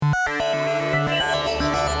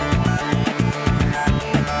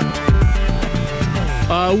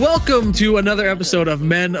Welcome to another episode of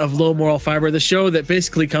Men of Low Moral Fiber, the show that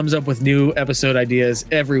basically comes up with new episode ideas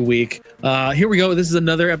every week. Here we go. This is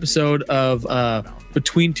another episode of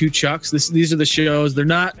Between Two Chucks. These are the shows. They're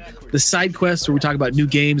not the side quests where we talk about new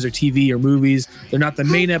games or TV or movies. They're not the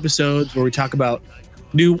main episodes where we talk about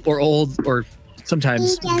new or old or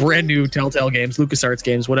sometimes brand new Telltale games, LucasArts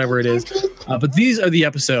games, whatever it is. But these are the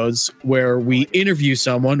episodes where we interview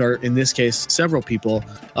someone, or in this case, several people,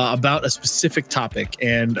 about a specific topic.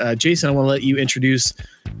 And Jason, I want to let you introduce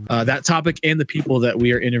that topic and the people that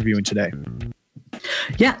we are interviewing today.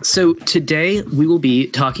 Yeah, so today we will be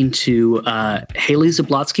talking to Haley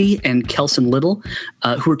Zablotsky and Kelson Little,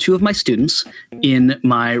 who are two of my students in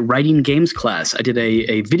my writing games class. I did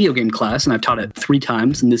a video game class, and I've taught it 3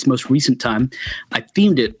 times. And this most recent time, I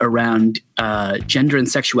themed it around gender and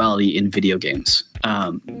sexuality in video games.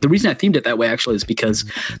 The reason I themed it that way, actually, is because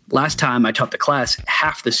last time I taught the class,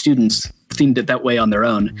 half the students themed it that way on their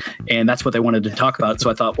own, and that's what they wanted to talk about. So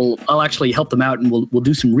I thought, well, I'll actually help them out, and we'll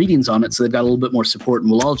do some readings on it, so they've got a little bit more support, and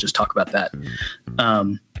we'll all just talk about that.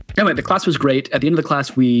 Anyway, the class was great. At the end of the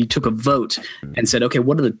class, we took a vote and said, okay,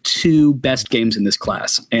 what are the 2 best games in this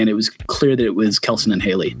class? And it was clear that it was Kelson and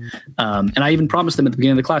Haley. And I even promised them at the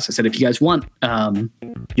beginning of the class, I said, if you guys want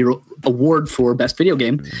your award for best video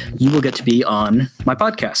game, you will get to be on my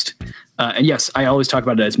podcast. And yes, I always talk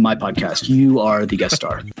about it as my podcast. You are the guest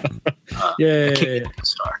star. Yay.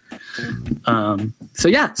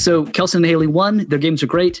 So Kelson and Haley won. Their games are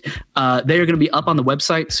great. They are going to be up on the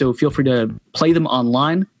website, so feel free to play them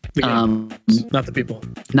online. Not the people.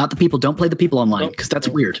 Not the people. Don't play the people online, because that's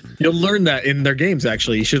weird. You'll learn that in their games,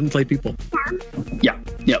 actually. You shouldn't play people. Yeah.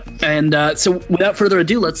 Yep. And so without further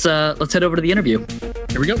ado, let's head over to the interview.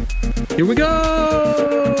 Here we go. Here we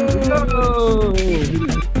go.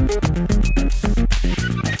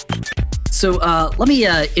 So let me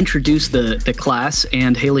introduce the class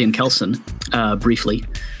and Haley and Kelson briefly.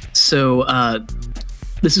 So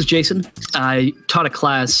this is Jason. I taught a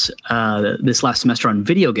class this last semester on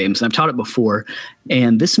video games, and I've taught it before.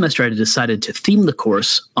 And this semester I decided to theme the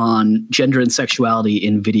course on gender and sexuality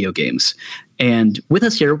in video games. And with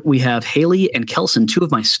us here, we have Haley and Kelson, 2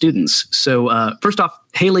 of my students. So first off,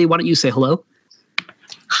 Haley, why don't you say hello?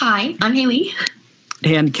 Hi, I'm Haley.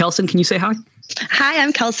 And Kelson, can you say hi? Hi,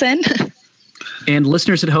 I'm Kelson. And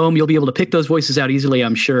listeners at home, you'll be able to pick those voices out easily,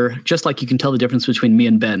 I'm sure, just like you can tell the difference between me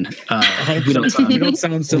and Ben. We don't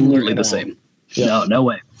sound similar. The same. Yeah. No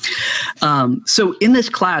way. So in this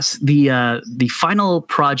class, the final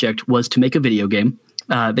project was to make a video game.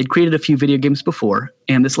 They'd created a few video games before,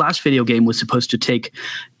 and this last video game was supposed to take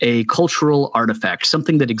a cultural artifact,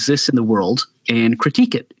 something that exists in the world, and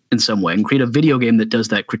critique it in some way and create a video game that does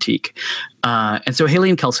that critique. And so Haley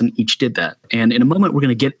and Kelson each did that. And in a moment, we're going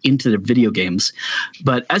to get into the video games.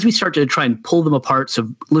 But as we start to try and pull them apart so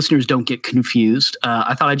listeners don't get confused,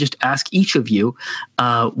 I thought I'd just ask each of you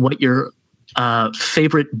what your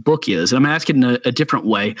favorite book is. And I'm going to ask it in a different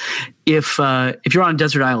way. If you're on a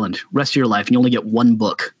desert island rest of your life and you only get one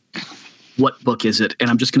book, what book is it? And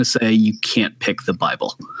I'm just going to say you can't pick the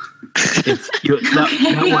Bible.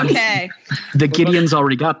 That one, okay. The Gideon's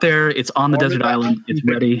already got there. It's on the desert island. It's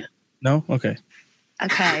ready. No? Okay.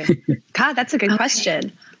 Okay. God, that's a good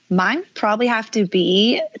question. Mine probably have to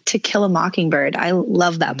be To Kill a Mockingbird. I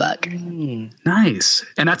love that book. Nice.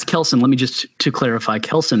 And that's Kelson. Let me just to clarify,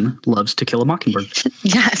 Kelson loves To Kill a Mockingbird.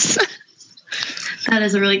 Yes. That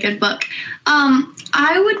is a really good book.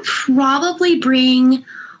 I would probably bring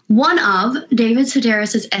one of David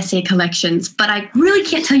Sedaris' essay collections, but I really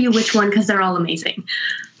can't tell you which one because they're all amazing.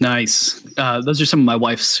 Nice. Those are some of my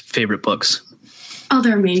wife's favorite books. Oh,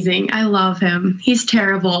 they're amazing. I love him. He's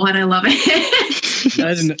terrible, and I love it. I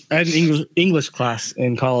had an English class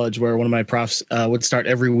in college where one of my profs would start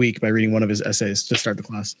every week by reading one of his essays to start the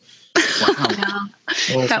class.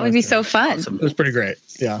 Wow. That would be so fun. Awesome. It was pretty great.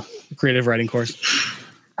 Yeah. Creative writing course.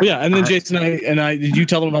 But yeah. And then Jason and I, did you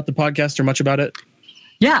tell them about the podcast or much about it?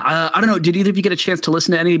 Yeah. I don't know. Did either of you get a chance to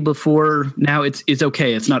listen to any before now? It's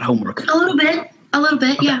okay. It's not homework. A little bit.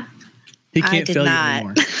 Okay. Yeah. He can't fail you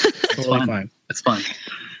anymore. It's fine. It's fine.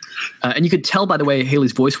 And you could tell, by the way,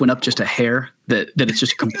 Haley's voice went up just a hair that it's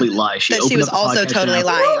just a complete lie. She was also totally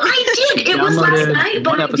lying. Well, I did. It was last night,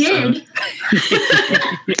 but I did.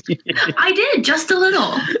 I did, just a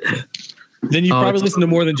little. Then you probably listened to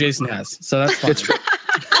more than Jason has. So that's fine. It's true.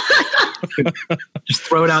 Just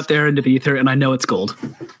throw it out there into the ether, and I know it's gold.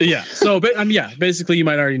 Yeah. So, basically, you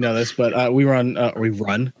might already know this, but we run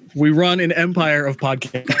an empire of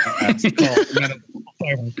podcasts called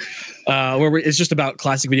where it's just about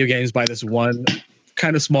classic video games by this one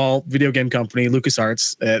kind of small video game company,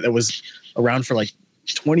 LucasArts, that was around for like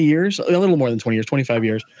 20 years, a little more than 20 years, 25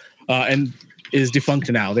 years, and is defunct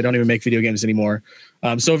now. They don't even make video games anymore.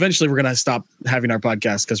 So eventually we're going to stop having our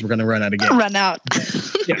podcast because we're going to run out of games. Run out.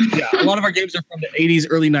 Yeah. A lot of our games are from the 80s,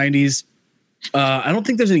 early 90s. I don't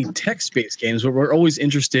think there's any text-based games, but we're always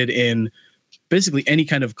interested in basically any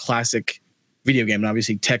kind of classic video game. And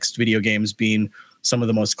obviously text video games being some of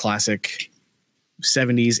the most classic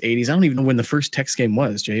 70s, 80s. I don't even know when the first text game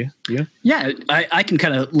was, Jay. Yeah. Yeah, I can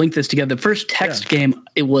kind of link this together. The first text game,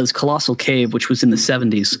 it was Colossal Cave, which was in the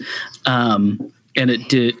 70s. And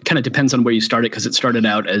it kind of depends on where you started, because it started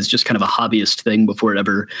out as just kind of a hobbyist thing before it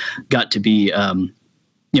ever got to be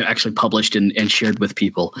actually published and shared with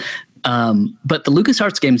people. But the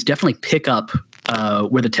LucasArts games definitely pick up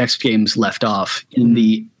where the text games left off in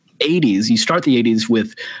the 80s. You start the 80s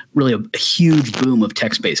with really a huge boom of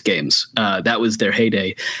text-based games. That was their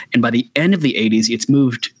heyday. And by the end of the 80s, it's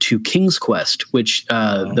moved to King's Quest, which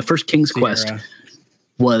the first King's Quest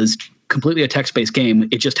was completely a text-based game.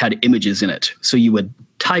 It just had images in it. So you would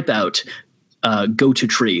type out go to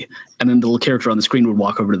tree, and then the little character on the screen would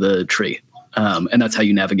walk over to the tree. And that's how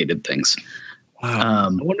you navigated things. Wow.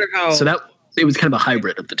 I wonder how. So it was kind of a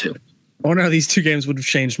hybrid of the two. I wonder how these two games would have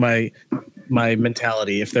changed my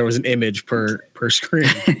mentality if there was an image per screen.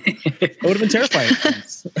 It would have been terrifying.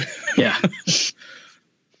 Yeah.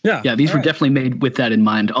 Yeah. These were definitely made with that in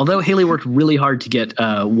mind. Although Haley worked really hard to get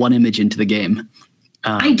one image into the game.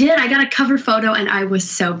 I did. I got a cover photo, and I was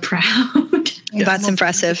so proud. That's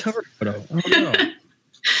impressive. Cover photo. I don't know.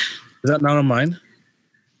 Is that not on mine?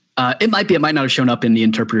 It might be. It might not have shown up in the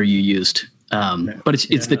interpreter you used. But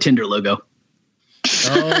it's the Tinder logo.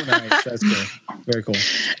 Oh, nice. That's cool. Very cool.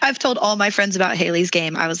 I've told all my friends about Haley's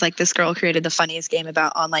game. I was like, this girl created the funniest game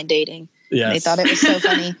about online dating. Yes. They thought it was so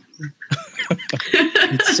funny.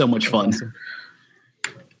 It's so much fun. Awesome.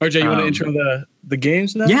 RJ, you want to intro the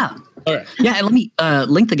games now? Yeah. All right. Yeah, and let me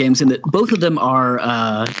link the games in that both of them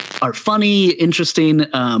are funny, interesting.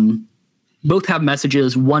 Both have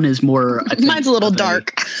messages. One is more. I think, mine's a little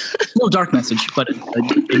dark. A little dark message, but a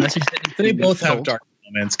message that they both have dark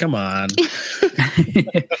moments. Come on.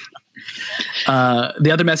 The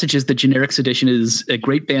other message is the Generics Edition is a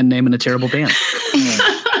great band name and a terrible band.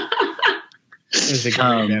 It was a great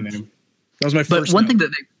band name. That was my first. But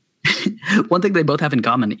one thing they both have in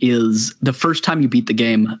common is the first time you beat the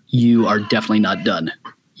game, you are definitely not done.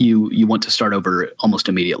 You want to start over almost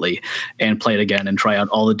immediately and play it again and try out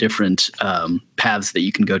all the different paths that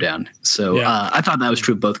you can go down. So I thought that was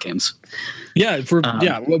true of both games. Yeah,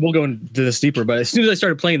 we'll go into this deeper. But as soon as I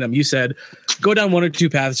started playing them, you said go down one or two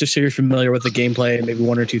paths just so you're familiar with the gameplay, maybe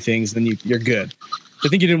one or two things, then you're good. I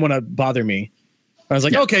think you didn't want to bother me. I was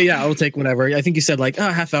like, okay, yeah, I'll take whatever. I think you said like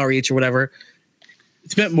half hour each or whatever. It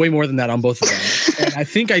spent way more than that on both of them. And I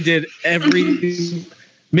think I did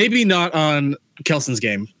maybe not on Kelson's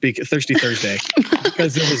game, Thirsty Thursday,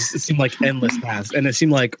 because it seemed like endless paths. And it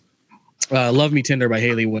seemed like Love Me Tinder by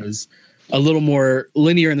Haley was a little more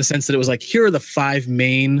linear in the sense that it was like, here are the 5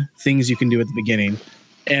 main things you can do at the beginning.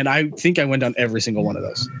 And I think I went down every single one of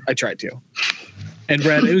those. I tried to. And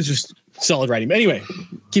Brad, it was just solid writing. But anyway,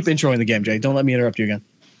 keep introing the game, Jay. Don't let me interrupt you again.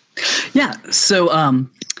 Yeah. So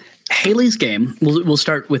Haley's game, we'll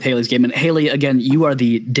start with Haley's game. And Haley, again, you are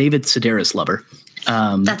the David Sedaris lover.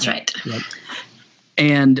 That's right. Yep.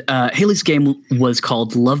 And Haley's game was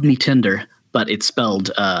called Love Me Tinder, but it's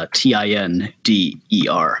spelled Tinder.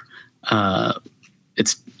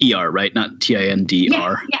 It's ER, right? Not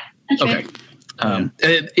TINDR. Yeah, that's okay. right.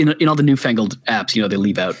 In all the newfangled apps, they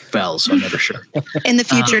leave out vowels, so I'm never sure. In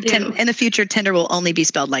the future, Tinder will only be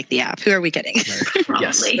spelled like the app. Who are we kidding?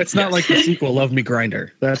 Yes. It's not like the sequel, Love Me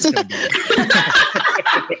Grinder. That's gonna be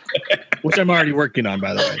which I'm already working on,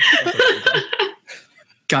 by the way.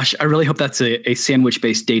 Gosh, I really hope that's a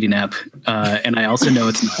sandwich-based dating app, and I also know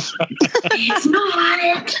it's not. It's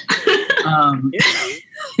not.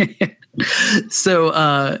 So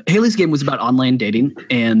Haley's game was about online dating,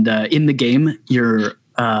 and in the game, your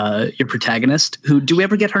protagonist, who do we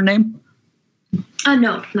ever get her name?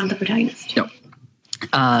 No, not the protagonist. No.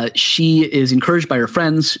 She is encouraged by her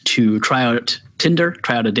friends to try out Tinder,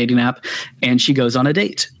 try out a dating app, and she goes on a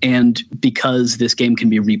date. And because this game can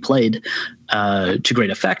be replayed to great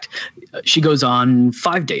effect, she goes on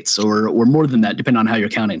 5 dates or more than that, depending on how you're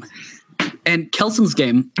counting. And Kelson's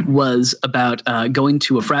game was about going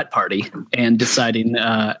to a frat party and deciding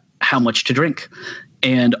how much to drink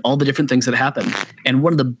and all the different things that happen. And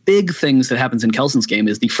one of the big things that happens in Kelson's game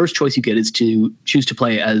is the first choice you get is to choose to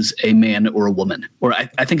play as a man or a woman. Or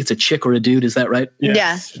I think it's a chick or a dude. Is that right?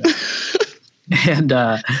 Yes. Yeah. And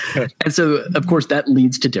so, of course, that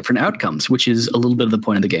leads to different outcomes, which is a little bit of the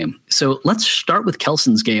point of the game. So let's start with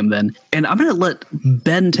Kelson's game then. And I'm going to let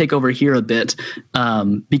Ben take over here a bit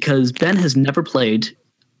because Ben has never played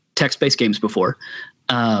text-based games before.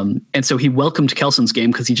 And so he welcomed Kelson's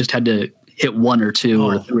game because he just had to hit 1 or 2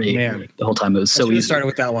 or 3 the whole time. It was so easy. Started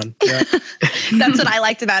with that one. Yeah. That's what I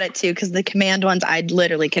liked about it too, because the command ones I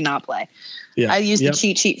literally cannot play. Yeah. I used the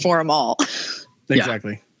cheat sheet for them all.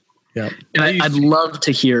 Exactly. Yeah. And I'd love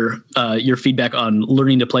to hear your feedback on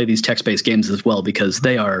learning to play these text-based games as well, because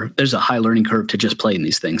there's a high learning curve to just playing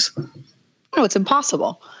these things. No, it's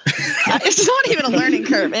impossible. It's not even a learning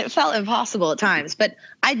curve. It felt impossible at times, but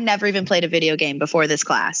I'd never even played a video game before this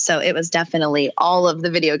class. So it was definitely all of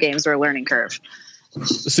the video games were a learning curve.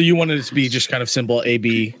 So you wanted it to be just kind of simple A,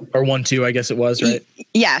 B, or 1, 2, I guess it was, right?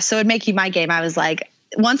 Yeah. So it'd make you my game. I was like,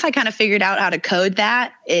 once I kind of figured out how to code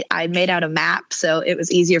that, I made out a map. So it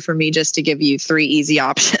was easier for me just to give you 3 easy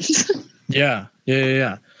options. Yeah.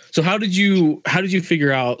 So how did you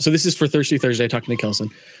figure out? So this is for Thirsty Thursday, talking to Kelson.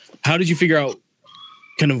 How did you figure out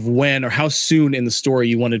kind of when or how soon in the story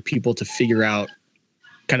you wanted people to figure out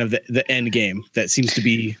kind of the end game that seems to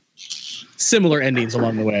be similar endings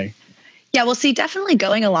along the way? Yeah, well, see, definitely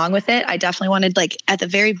going along with it, I definitely wanted, like, at the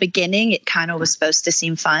very beginning, it kind of was supposed to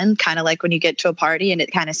seem fun, kind of like when you get to a party and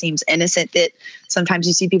it kind of seems innocent that sometimes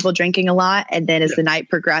you see people drinking a lot, and then as the night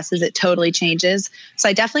progresses, it totally changes. So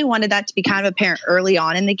I definitely wanted that to be kind of apparent early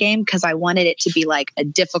on in the game because I wanted it to be, like, a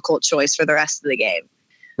difficult choice for the rest of the game.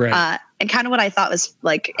 Right. And kind of what I thought was,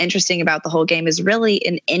 like, interesting about the whole game is really,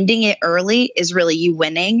 in ending it early is really you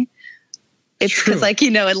winning. It's because, like,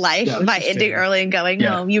 in life, by ending early and going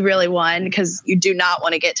home, you really won, because you do not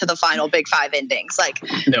want to get to the final big 5 endings. Like,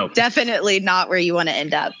 no, definitely not where you want to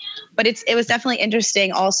end up. But it was definitely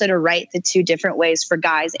interesting also to write the 2 different ways for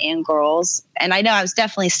guys and girls. And I know I was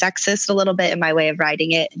definitely sexist a little bit in my way of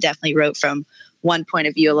writing it. Definitely wrote from one point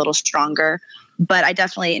of view a little stronger. But I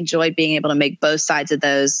definitely enjoyed being able to make both sides of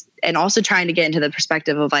those, and also trying to get into the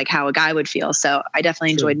perspective of, like, how a guy would feel. So I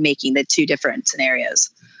definitely enjoyed making the 2 different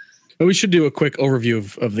scenarios. But we should do a quick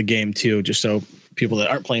overview of the game too, just so people that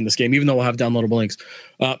aren't playing this game, even though we'll have downloadable links,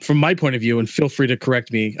 from my point of view, and feel free to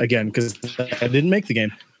correct me again, because I didn't make the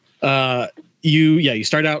game. You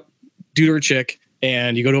start out dude or chick,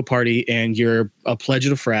 and you go to a party, and you're a pledge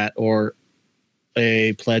at a frat or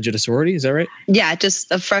a pledge at a sorority. Is that right? Yeah,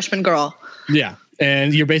 just a freshman girl. Yeah.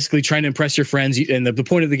 And you're basically trying to impress your friends. And the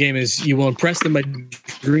point of the game is you will impress them by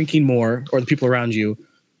drinking more, or the people around you.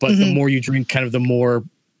 But the more you drink, kind of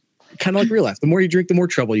like real life, the more you drink, the more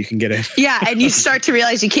trouble you can get in. Yeah. And you start to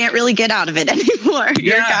realize you can't really get out of it anymore.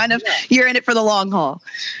 You're in it for the long haul.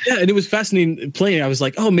 Yeah. And it was fascinating playing. I was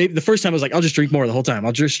like, oh, maybe the first time I was like, I'll just drink more the whole time.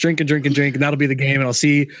 I'll just drink and drink and drink. And that'll be the game. And I'll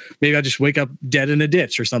see, maybe I'll just wake up dead in a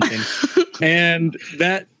ditch or something. And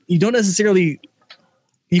that you don't necessarily,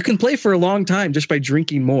 you can play for a long time just by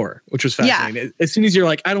drinking more, which was fascinating. Yeah. As soon as you're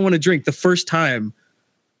like, I don't want to drink the first time,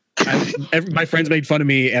 my friends made fun of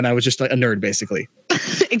me, and I was just like a nerd, basically.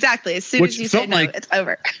 Exactly. As soon as you say no, it's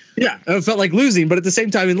over. Yeah, it felt like losing, but at the same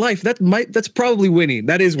time in life, that's probably winning.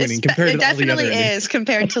 That is winning compared to all the other. It definitely is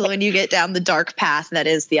compared to when you get down the dark path that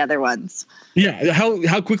is the other ones. Yeah.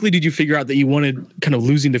 How quickly did you figure out that you wanted kind of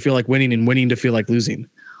losing to feel like winning and winning to feel like losing?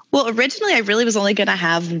 Well, originally I really was only going to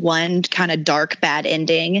have one kind of dark, bad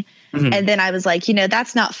ending. Mm-hmm. And then I was like,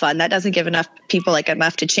 that's not fun. That doesn't give enough people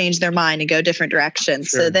enough to change their mind and go different directions.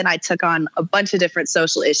 Sure. So then I took on a bunch of different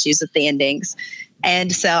social issues with the endings.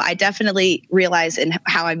 And so I definitely realized in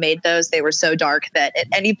how I made those, they were so dark that at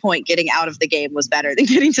any point getting out of the game was better than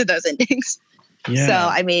getting to those endings. Yeah. So,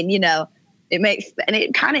 I mean, it makes, and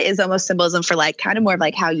it kind of is almost symbolism for like kind of more of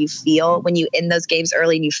like how you feel when you end those games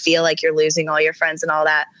early and you feel like you're losing all your friends and all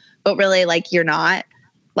that, but really like you're not.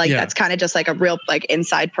 Like that's kind of just like a real like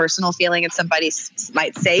inside personal feeling. If somebody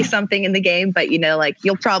might say something in the game, but like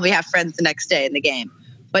you'll probably have friends the next day in the game.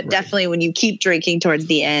 But definitely when you keep drinking towards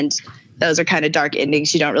the end, those are kind of dark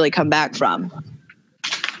endings you don't really come back from.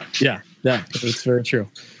 Yeah, that's very true.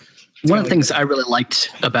 One of the things I really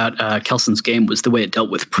liked about Kelson's game was the way it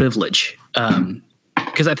dealt with privilege.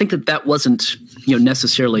 Because I think that wasn't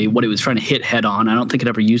necessarily what it was trying to hit head on. I don't think it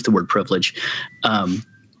ever used the word privilege.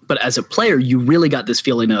 But as a player, you really got this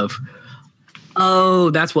feeling of, oh,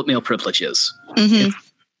 that's what male privilege is. Mm-hmm.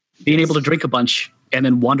 Being able to drink a bunch and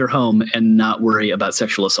then wander home and not worry about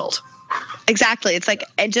sexual assault. Exactly. It's like,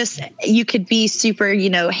 you could be super,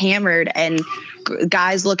 hammered, and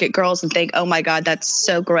guys look at girls and think, oh my God, that's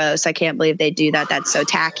so gross. I can't believe they do that. That's so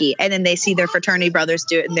tacky. And then they see their fraternity brothers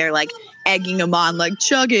do it and they're like egging them on, like,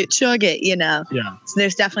 chug it. Yeah. So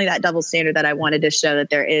there's definitely that double standard that I wanted to show,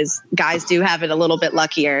 that guys do have it a little bit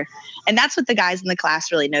luckier. And that's what the guys in the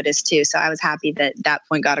class really noticed too. So I was happy that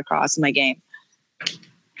point got across in my game.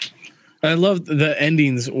 I love the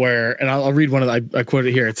endings where, and I'll read one of I quote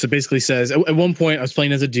it here. It basically says, at one point I was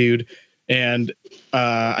playing as a dude, and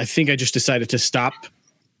I think I just decided to stop.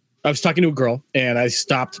 I was talking to a girl and I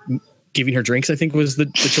stopped giving her drinks, I think was the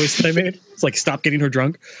choice that I made. It's like, stop getting her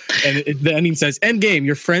drunk. And the ending says, end game,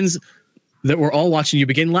 your friends that were all watching you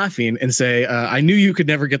begin laughing and say, I knew you could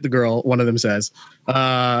never get the girl. One of them says,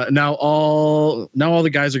 now all the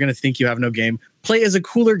guys are going to think you have no game. Play as a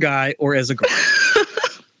cooler guy or as a girl.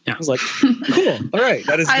 I was like, cool. All right.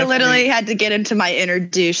 That is. I literally had to get into my inner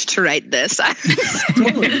douche to write this.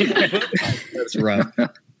 That's rough.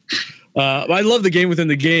 I love the game within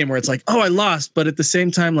the game where it's like, oh, I lost, but at the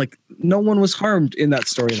same time, like, no one was harmed in that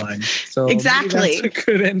storyline. So exactly, that's a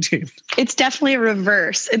good ending. It's definitely a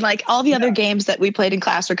reverse. And like all the other games that we played in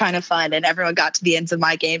class were kind of fun, and everyone got to the ends of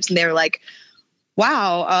my games and they were like,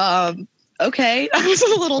 wow, okay, that was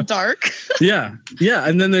a little dark. Yeah.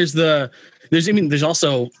 And then there's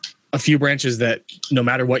also a few branches that no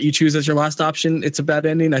matter what you choose as your last option, it's a bad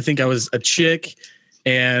ending. I think I was a chick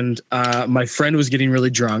and my friend was getting really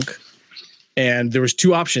drunk, and there was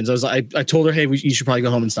two options. I told her, hey, you should probably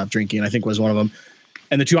go home and stop drinking, I think was one of them.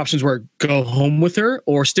 And the two options were go home with her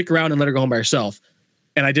or stick around and let her go home by herself.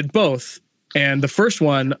 And I did both. And the first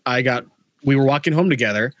one, we were walking home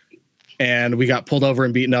together and we got pulled over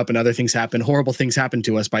and beaten up and other things happened. Horrible things happened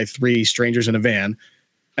to us by three strangers in a van.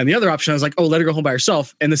 And the other option, I was like, oh, let her go home by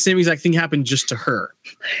herself. And the same exact thing happened just to her.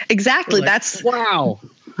 Exactly. Like, that's wow.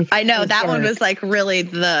 I know that one was like really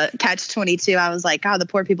the catch-22. I was like, God, the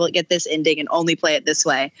poor people that get this ending and only play it this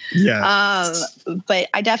way. Yeah. But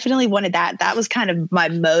I definitely wanted that. That was kind of my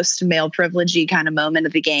most male privilegey kind of moment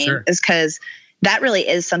of the game, sure. Is because that really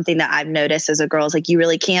is something that I've noticed as a girl. Is like, you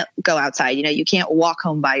really can't go outside. You can't walk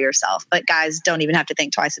home by yourself, but guys don't even have to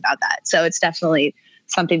think twice about that. So it's definitely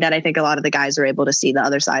something that I think a lot of the guys are able to see the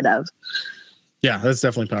other side of. Yeah, that's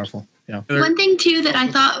definitely powerful. Yeah. One thing too that I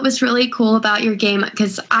thought was really cool about your game,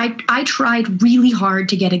 because I tried really hard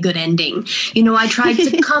to get a good ending. I tried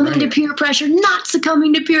succumbing to peer pressure, not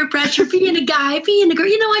succumbing to peer pressure, being a guy, being a girl.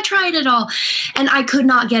 I tried it all, and I could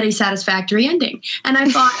not get a satisfactory ending. And I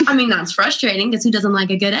thought, that's frustrating because who doesn't like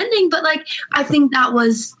a good ending? But like, I think that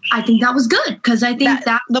was good, because I think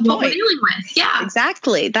that's the what we're dealing with. Yeah,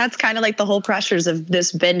 exactly. That's kind of like the whole pressures of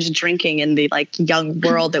this binge drinking in the like young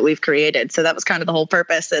world that we've created. So that was kind of the whole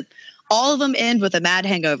purpose. That all of them end with a mad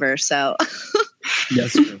hangover. So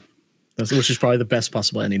yes, which is probably the best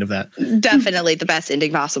possible ending of that. Definitely the best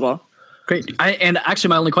ending possible. Great. And actually,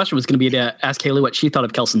 my only question was going to be to ask Haley what she thought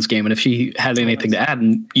of Kelson's game, and if she had anything to add,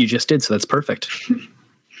 and you just did, so that's perfect.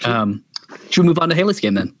 Should we move on to Haley's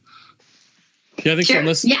game then? Yeah, I think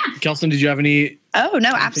sure. So. Kelson, did you have any? Oh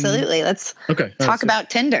no, absolutely. Let's talk about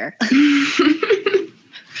Tinder.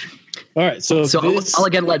 All right, so I'll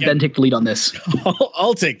again let Ben take the lead on this.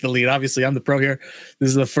 I'll take the lead. Obviously, I'm the pro here. This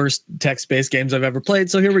is the first text-based games I've ever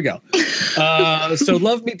played, so here we go. So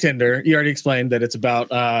Love Me Tinder, you already explained that it's about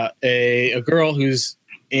a girl whose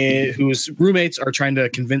roommates are trying to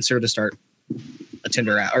convince her to start a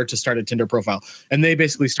Tinder app, or to start a Tinder profile. And they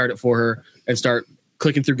basically start it for her and start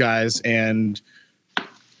clicking through guys, and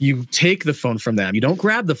you take the phone from them. You don't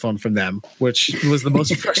grab the phone from them, which was the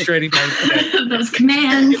most frustrating part of the day. Those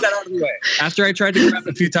commands. Get that out of the way. After I tried to grab it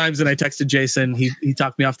a few times and I texted Jason, he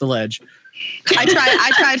talked me off the ledge.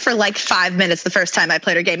 I tried for like 5 minutes the first time I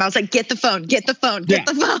played her game. I was like, get the phone, get the phone, get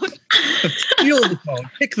the phone. Steal the phone,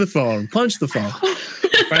 pick the phone, punch the phone.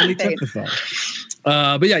 Finally took the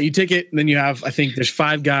phone. But yeah, you take it, and then you have, I think there's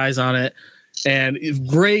 5 guys on it, and it's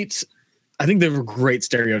great. I think they were great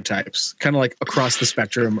stereotypes, kind of like across the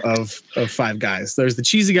spectrum of 5 guys. There's the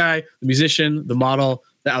cheesy guy, the musician, the model,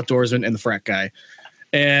 the outdoorsman, and the frat guy.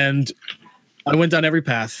 And I went down every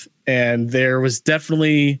path, and they were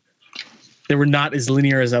not as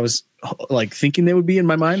linear as I was like thinking they would be in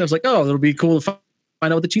my mind. I was like, oh, it'll be cool to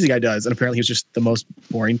find out what the cheesy guy does. And apparently he was just the most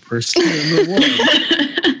boring person in the world.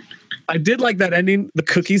 I did like that ending, the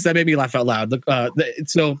cookies, that made me laugh out loud.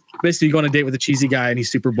 So basically you go on a date with a cheesy guy and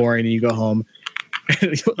he's super boring and you go home.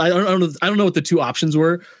 I don't know what the 2 options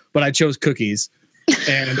were, but I chose cookies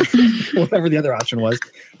and whatever the other option was.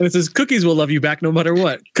 And it says, cookies will love you back no matter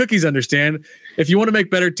what. Cookies understand. If you want to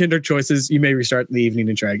make better Tinder choices, you may restart in the evening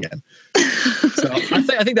and try again. So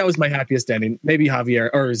I think that was my happiest ending. Maybe Javier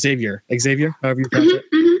or Xavier, however you pronounce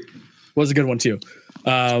it, was a good one too.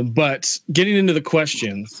 But getting into the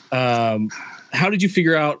questions, how did you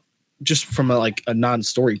figure out, just from a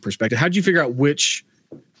non-story perspective, how did you figure out which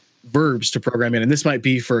verbs to program in? And this might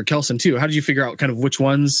be for Kelson too. How did you figure out kind of which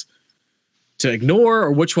ones to ignore,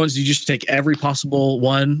 or which ones do you just take every possible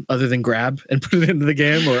one other than grab and put it into the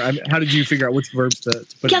game? Or how did you figure out which verbs to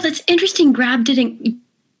put in? That's interesting. Grab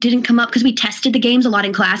didn't come up because we tested the games a lot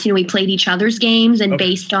in class. We played each other's games, and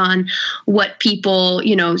based on what people,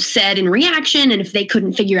 said in reaction, and if they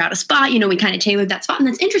couldn't figure out a spot, we kind of tailored that spot. And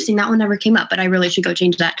that's interesting. That one never came up, but I really should go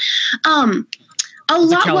change that.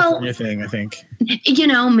 It's a California thing, I think.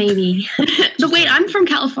 Maybe. But wait, I'm from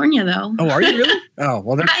California, though. Oh, are you really? Oh,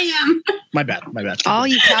 well, I am. My bad. All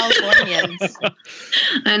you Californians.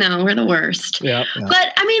 I know, we're the worst. Yeah.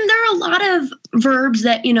 But there are a lot of verbs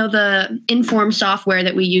that, the Inform software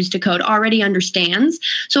that we use to code already understands.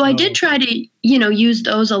 So I did try to, use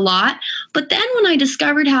those a lot. But then when I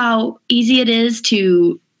discovered how easy it is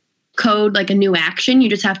to code like a new action, you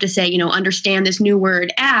just have to say, understand this new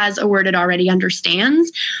word as a word it already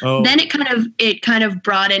understands. Then it kind of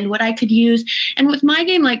broadened what I could use. And with my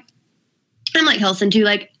game, I'm like Kelson too.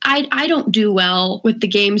 I don't do well with the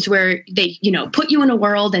games where they, put you in a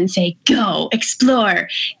world and say, go, explore,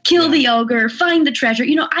 kill the ogre, find the treasure.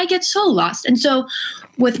 I get so lost. And so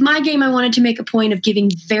with my game, I wanted to make a point of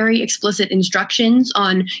giving very explicit instructions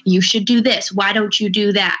on, you should do this. Why don't you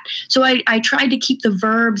do that? So I tried to keep the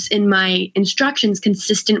verbs in my instructions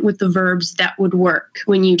consistent with the verbs that would work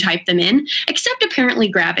when you type them in, except apparently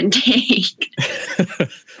grab and take.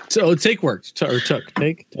 So take worked, or took,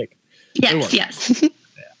 take. Yes. Yeah,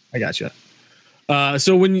 I gotcha.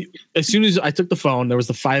 So as soon as I took the phone, there was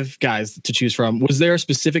the 5 guys to choose from. Was there a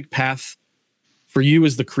specific path for you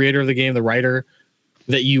as the creator of the game, the writer,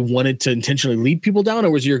 that you wanted to intentionally lead people down,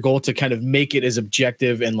 or was your goal to kind of make it as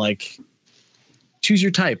objective and choose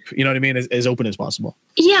your type, you know what I mean, as open as possible?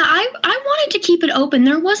 Yeah, I wanted to keep it open.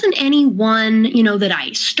 There wasn't any one, that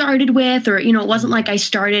I started with, or, it wasn't like I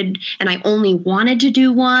started and I only wanted to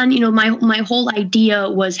do one. My whole idea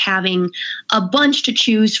was having a bunch to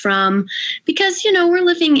choose from because, we're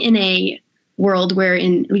living in a world where,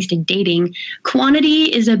 at least in dating, quantity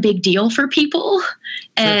is a big deal for people.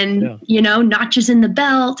 And, notches in the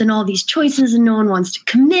belt and all these choices, and no one wants to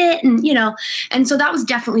commit. And, and so that was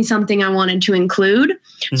definitely something I wanted to include.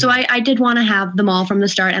 Mm-hmm. So I did want to have them all from the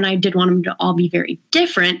start, and I did want them to all be very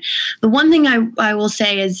different. The one thing I will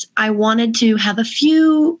say is I wanted to have a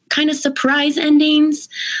few kind of surprise endings,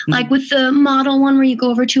 like with the model one where you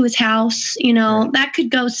go over to his house, that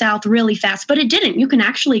could go south really fast, but it didn't. You can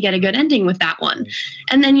actually get a good ending with that one.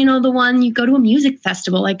 And then, the one you go to a music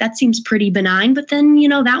festival, that seems pretty benign, but then,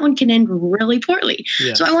 that one can end really poorly.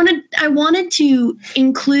 Yeah. So I wanted to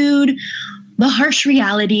include the harsh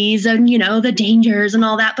realities and, the dangers and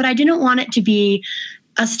all that, but I didn't want it to be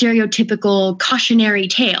a stereotypical cautionary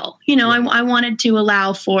tale. I wanted to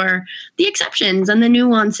allow for the exceptions and the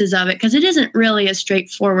nuances of it, because it isn't really as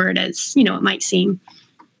straightforward as, it might seem.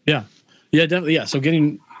 Yeah. Yeah, definitely. Yeah. So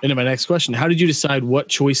getting into my next question, how did you decide what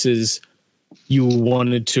choices you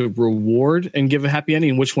wanted to reward and give a happy ending,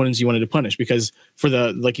 and which ones you wanted to punish? Because for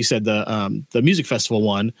the, like you said, the music festival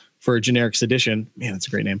one for Generics Edition, man, that's a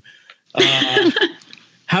great name.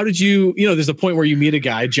 How did you, there's a point where you meet a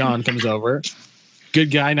guy, John comes over,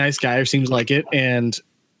 good guy, nice guy, or seems like it. And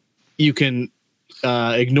you can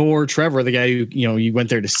ignore Trevor, the guy you went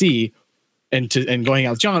there to see, and go hang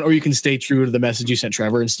out with John, or you can stay true to the message you sent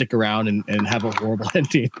Trevor and stick around and have a horrible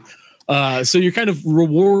ending. So you're kind of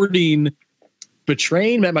rewarding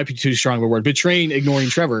betraying, that might be too strong of a word, betraying, ignoring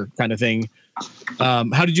Trevor kind of thing.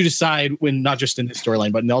 How did you decide, when not just in this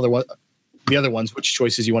storyline, but in the other ones, which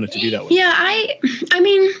choices you wanted to do that with? Yeah, I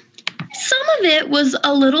mean, some of it was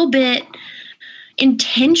a little bit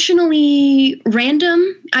intentionally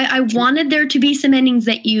random. I wanted there to be some endings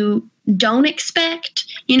that you don't expect,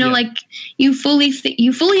 like you fully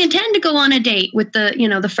intend to go on a date with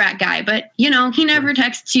the frat guy, but he never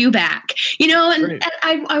texts you back, and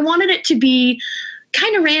I wanted it to be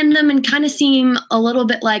kind of random and kind of seem a little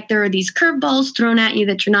bit like there are these curveballs thrown at you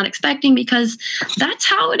that you're not expecting, because that's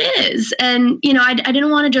how it is. And, I didn't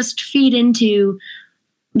want to just feed into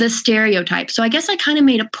the stereotype. So I guess I kind of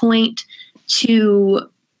made a point to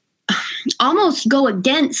almost go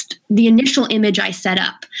against the initial image I set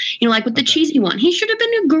up, like with the cheesy one. He should have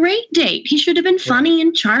been a great date. He should have been funny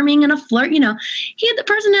and charming and a flirt. He had the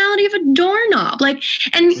personality of a doorknob,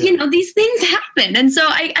 these things happen. And so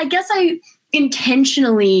I guess I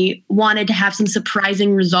intentionally wanted to have some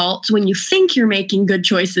surprising results when you think you're making good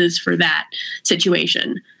choices for that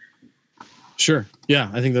situation. Sure.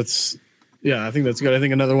 Yeah, I think that's good. I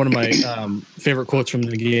think another one of my favorite quotes from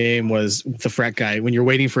the game was the frat guy when you're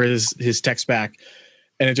waiting for his text back,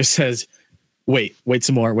 and it just says, wait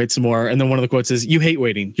some more. And then one of the quotes is, you hate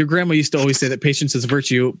waiting. Your grandma used to always say that patience is a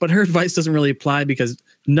virtue, but her advice doesn't really apply because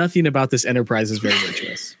nothing about this enterprise is very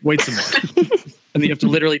virtuous. Wait some more. And then you have to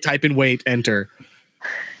literally type in wait, enter.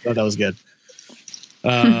 Oh, that was good.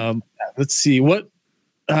 Let's see what,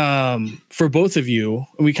 for both of you,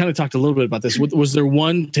 we kind of talked a little bit about this. Was there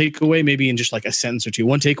one takeaway, maybe in just like a sentence or two,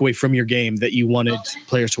 one takeaway from your game that you wanted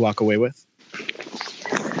players to walk away with?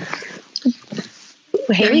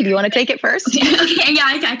 Haley, do you want to take it first? Okay, yeah,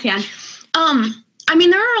 I can. I mean,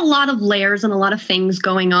 there are a lot of layers and a lot of things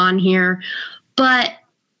going on here, but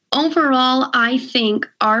overall, I think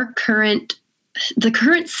the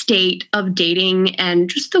current state of dating and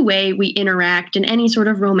just the way we interact in any sort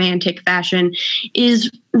of romantic fashion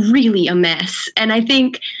is really a mess. And I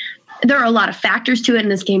think there are a lot of factors to it,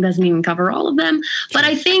 and this game doesn't even cover all of them. But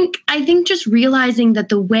I think just realizing that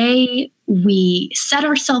the way we set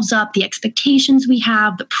ourselves up, the expectations we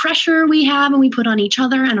have, the pressure we have and we put on each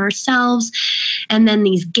other and ourselves, and then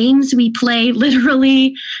these games we play,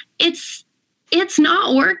 literally, it's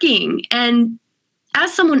not working. And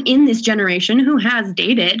as someone in this generation who has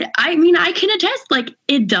dated, I mean, I can attest, like,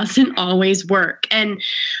 it doesn't always work. And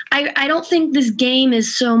I don't think this game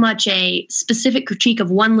is so much a specific critique of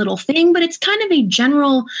one little thing, but it's kind of a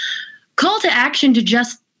general call to action to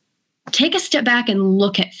just take a step back and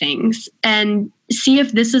look at things and see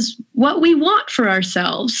if this is what we want for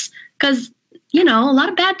ourselves. Because, you know, a lot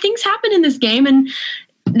of bad things happen in this game, and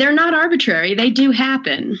they're not arbitrary. They do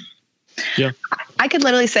happen. Yeah. I could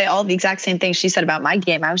literally say all the exact same things she said about my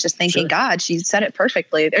game. I was just thinking, sure. God, she said it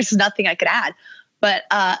perfectly. There's nothing I could add. But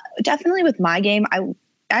definitely with my game,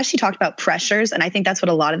 as she talked about pressures, and I think that's what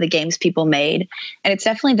a lot of the games people made. And it's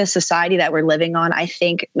definitely the society that we're living on. I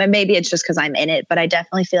think maybe it's just because I'm in it, but I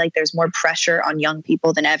definitely feel like there's more pressure on young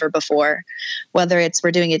people than ever before, whether it's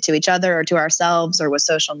we're doing it to each other or to ourselves or with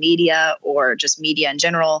social media or just media in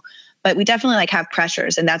general. But we definitely like have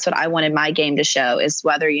pressures. And that's what I wanted my game to show, is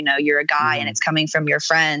whether, you know, you're a guy and it's coming from your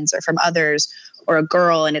friends or from others, or a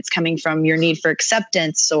girl and it's coming from your need for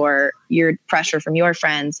acceptance or your pressure from your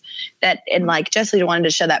friends, that, and like Jessie wanted to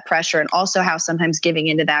show that pressure, and also how sometimes giving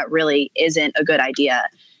into that really isn't a good idea,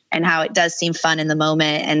 and how it does seem fun in the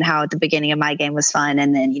moment, and how at the beginning of my game was fun.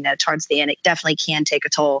 And then, you know, towards the end, it definitely can take a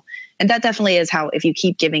toll. And that definitely is how, if you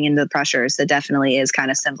keep giving into the pressures, that definitely is kind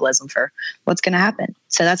of symbolism for what's going to happen.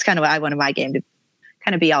 So that's kind of what I wanted my game to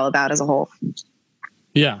kind of be all about as a whole.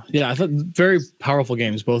 Yeah. I thought very powerful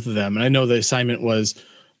games, both of them. And I know the assignment was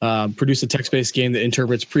produce a text-based game that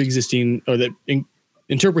interprets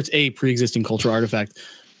interprets a pre-existing cultural artifact.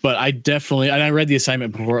 But I definitely, and I read the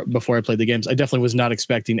assignment before I played the games, I definitely was not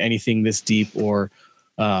expecting anything this deep or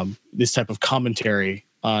this type of commentary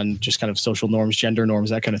on just kind of social norms, gender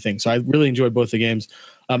norms, that kind of thing. So I really enjoyed both the games.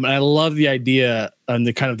 And I love the idea and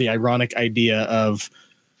the kind of the ironic idea of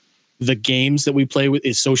the games that we play with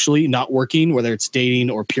is socially not working, whether it's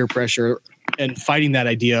dating or peer pressure, and fighting that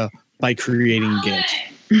idea by creating games.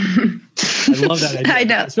 I love that idea. I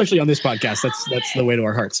know. Especially on this podcast. That's the way to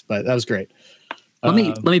our hearts, but that was great. Let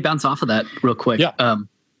me bounce off of that real quick. Yeah.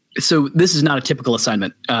 So this is not a typical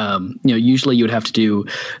assignment. Usually you would have to do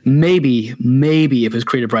maybe if it was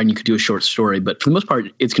creative writing, you could do a short story, but for the most part,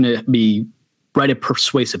 it's going to be write a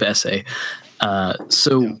persuasive essay.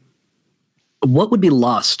 What would be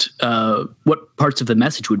lost? What parts of the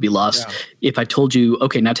message would be lost if I told you,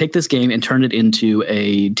 okay, now take this game and turn it into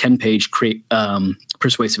a 10-page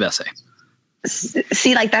persuasive essay?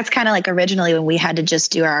 See, like that's kind of like originally when we had to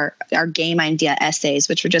just do our game idea essays,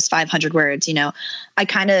 which were just 500 words, you know, I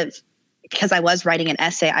kind of, because I was writing an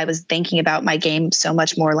essay, I was thinking about my game so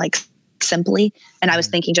much more like simply. And I was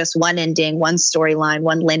thinking just one ending, one storyline,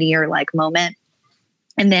 one linear like moment.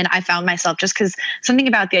 And then I found myself, just because something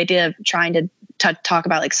about the idea of trying to talk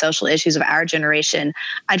about like social issues of our generation,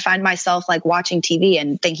 I'd find myself like watching TV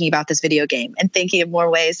and thinking about this video game and thinking of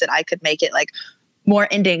more ways that I could make it like more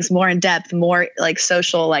endings, more in depth, more like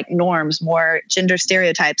social like norms, more gender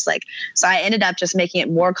stereotypes. Like, so I ended up just making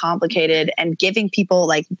it more complicated, and giving people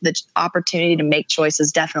like the opportunity to make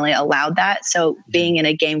choices definitely allowed that. So being in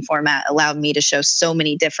a game format allowed me to show so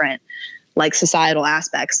many different like societal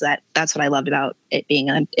aspects. That's what I loved about it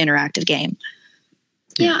being an interactive game.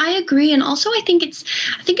 Yeah, I agree. And also I think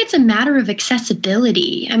it's a matter of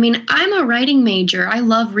accessibility. I mean, I'm a writing major. I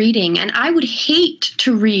love reading, and I would hate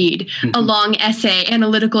to read a long essay,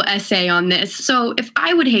 analytical essay on this. So if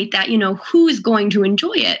I would hate that, you know, who is going to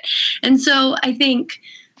enjoy it? And so I think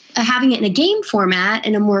having it in a game format,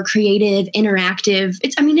 in a more creative, interactive,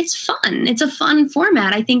 it's fun. It's a fun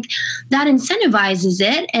format. I think that incentivizes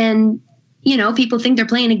it. And, people think they're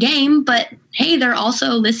playing a game, but hey, they're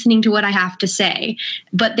also listening to what I have to say,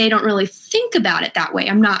 but they don't really think about it that way.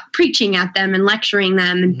 I'm not preaching at them and lecturing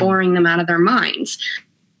them and boring them out of their minds.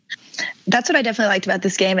 That's what I definitely liked about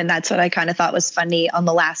this game. And that's what I kind of thought was funny on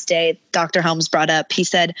the last day. Dr. Holmes brought up, he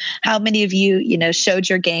said, how many of you, showed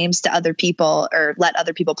your games to other people or let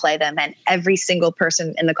other people play them? And every single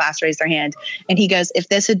person in the class raised their hand. And he goes, if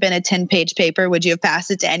this had been a 10-page paper, would you have passed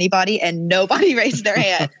it to anybody? And nobody raised their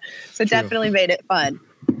hand. So definitely made it fun.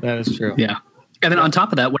 That is true. Yeah. And then on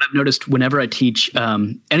top of that, what I've noticed whenever I teach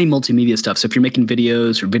any multimedia stuff, so if you're making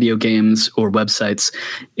videos or video games or websites,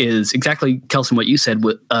 is exactly, Kelson, what you said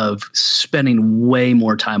of spending way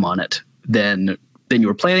more time on it than you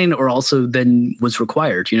were planning or also than was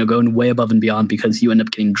required, going way above and beyond because you end up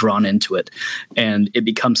getting drawn into it and it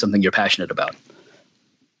becomes something you're passionate about.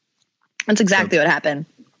 That's exactly what happened.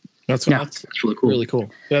 That's really cool. Really cool.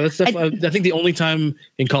 Yeah, that's definitely, I think the only time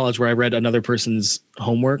in college where I read another person's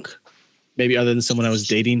homework, maybe other than someone I was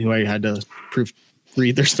dating who I had to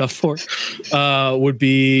read their stuff for, would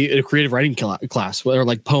be a creative writing class or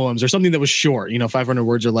like poems or something that was short, 500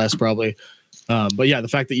 words or less probably. But yeah, the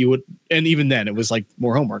fact that you would, and even then it was like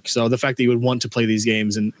more homework. So the fact that you would want to play these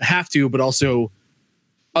games and have to, but also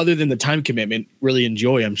other than the time commitment, really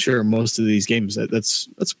enjoy, I'm sure, most of these games. That's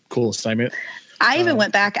cool assignment. I even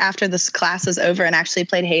went back after this class was over and actually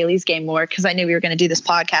played Haley's game more because I knew we were going to do this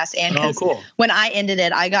podcast. And cool. When I ended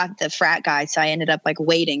it, I got the frat guy, so I ended up like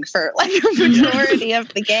waiting for like a majority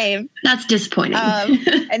of the game. That's disappointing.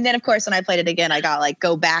 And then, of course, when I played it again, I got like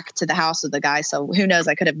go back to the house of the guy. So who knows?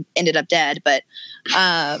 I could have ended up dead. But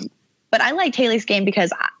I liked Haley's game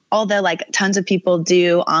because although like tons of people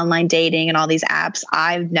do online dating and all these apps,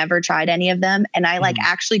 I've never tried any of them. And I like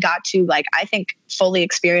actually got to like, I think fully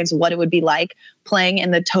experience what it would be like playing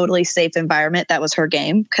in the totally safe environment that was her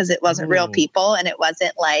game. Cause it wasn't real people. And it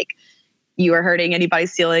wasn't like you were hurting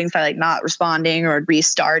anybody's feelings by like not responding or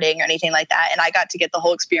restarting or anything like that. And I got to get the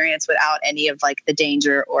whole experience without any of like the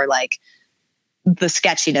danger or like the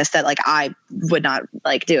sketchiness that like I would not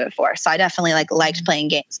like do it for. So I definitely like liked playing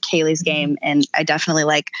Kaylee's game, and I definitely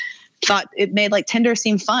like thought it made like Tinder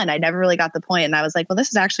seem fun. I never really got the point, and I was like, well, this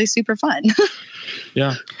is actually super fun.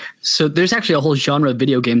 Yeah. So there's actually a whole genre of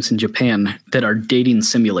video games in Japan that are dating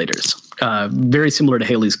simulators, very similar to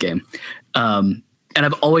Haley's game. And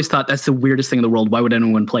I've always thought that's the weirdest thing in the world. Why would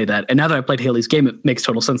anyone play that? And now that I played Haley's game, it makes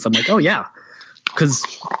total sense. I'm like, oh yeah. Because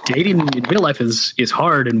dating in real life is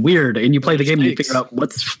hard and weird, and you play the game and you figure out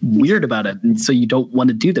what's weird about it, and so you don't want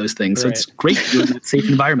to do those things. Right. So it's great to do it in a safe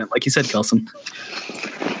environment, like you said, Kelson.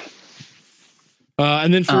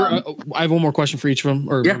 And then I have one more question for each of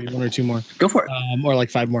them, or maybe one or two more. Go for it. Or like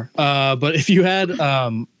five more. But if you had,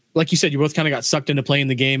 like you said, you both kind of got sucked into playing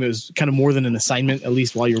the game. It was kind of more than an assignment, at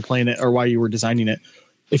least while you were playing it or while you were designing it.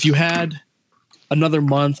 If you had another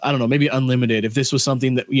month, I don't know, maybe unlimited, if this was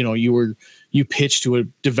something that, you pitched to a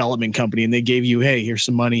development company and they gave you, hey, here's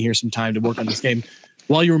some money, here's some time to work on this game.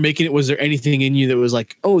 While you were making it, was there anything in you that was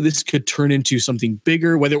like, oh, this could turn into something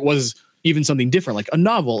bigger, whether it was even something different, like a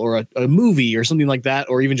novel or a movie or something like that,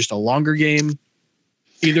 or even just a longer game?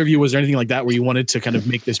 Either of you, was there anything like that where you wanted to kind of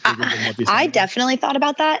make this bigger than what this I definitely thought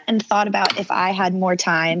about that and thought about if I had more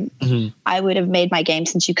time, I would have made my game,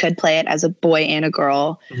 since you could play it as a boy and a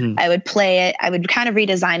girl. I would play it. I would kind of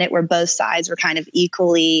redesign it where both sides were kind of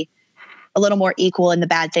a little more equal in the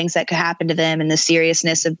bad things that could happen to them and the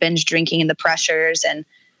seriousness of binge drinking and the pressures, and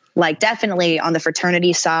like definitely on the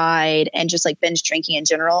fraternity side and just like binge drinking in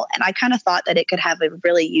general. And I kind of thought that it could have a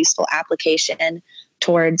really useful application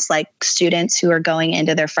towards like students who are going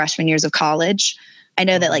into their freshman years of college. I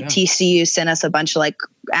know that like TCU sent us a bunch of like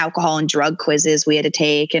alcohol and drug quizzes we had to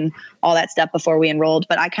take and all that stuff before we enrolled.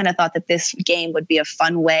 But I kind of thought that this game would be a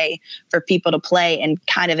fun way for people to play and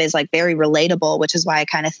kind of is like very relatable, which is why I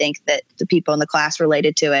kind of think that the people in the class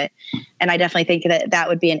related to it. And I definitely think that that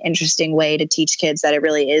would be an interesting way to teach kids that it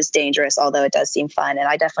really is dangerous, although it does seem fun. And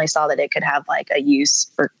I definitely saw that it could have like a use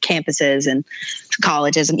for campuses and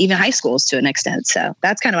colleges and even high schools to an extent. So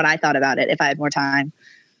that's kind of what I thought about it if I had more time.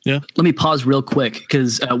 Yeah. Let me pause real quick,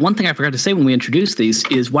 because one thing I forgot to say when we introduced these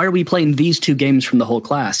is, why are we playing these two games from the whole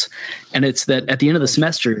class? And it's that at the end of the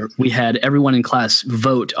semester, we had everyone in class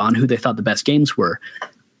vote on who they thought the best games were.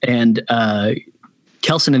 And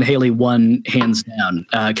Kelson and Haley won hands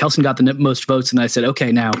down. Kelson got the most votes, and I said,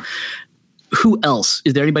 okay, now who else?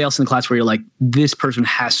 Is there anybody else in the class where you're like, this person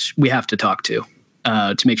we have to talk to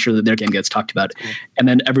make sure that their game gets talked about? And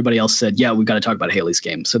then everybody else said, yeah, we've got to talk about Haley's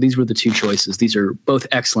game. So these were the two choices. These are both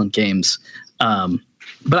excellent games.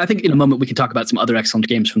 But I think in a moment we can talk about some other excellent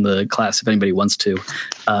games from the class if anybody wants to.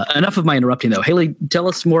 Enough of my interrupting, though. Haley, tell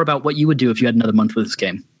us more about what you would do if you had another month with this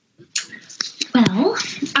game. Well,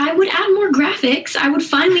 I would add more graphics. I would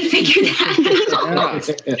finally figure that out.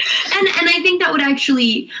 And I think that would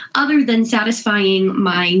actually, other than satisfying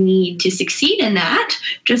my need to succeed in that,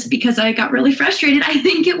 just because I got really frustrated, I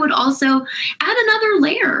think it would also add another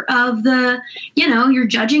layer of you're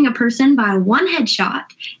judging a person by one headshot.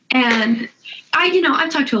 And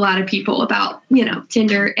I've talked to a lot of people about,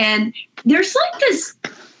 Tinder, and there's like this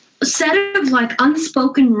set of like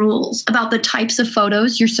unspoken rules about the types of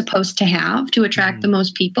photos you're supposed to have to attract the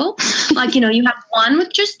most people. Like, you have one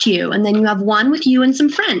with just you, and then you have one with you and some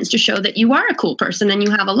friends to show that you are a cool person and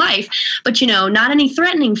you have a life, but not any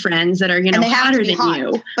threatening friends that are, hotter than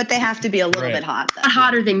you. But they have to be a little bit hot.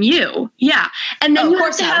 Hotter than you. Yeah. And then of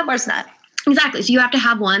course not. Exactly. So you have to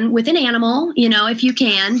have one with an animal, if you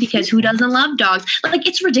can, because who doesn't love dogs? Like,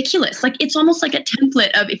 it's ridiculous. Like, it's almost like a template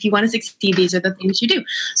of, if you want to succeed, these are the things you do.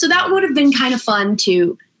 So that would have been kind of fun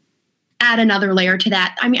to add another layer to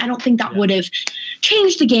that. I mean, I don't think that would have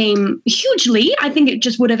changed the game hugely. I think it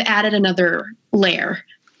just would have added another layer.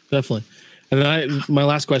 Definitely. And then my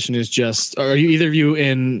last question is just, are you either of you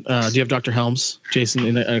in, do you have Dr. Helms, Jason,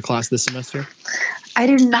 in a class this semester? I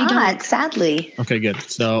do not, sadly. Okay, good.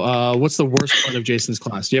 So what's the worst part of Jason's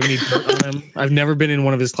class? Do you have any dirt on him? I've never been in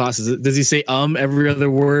one of his classes. Does he say every other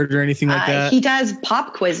word or anything like that? He does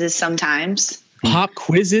pop quizzes sometimes. Pop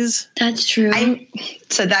quizzes? That's true.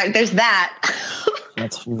 There's that.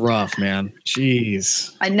 That's rough, man.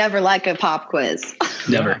 Jeez. I never like a pop quiz.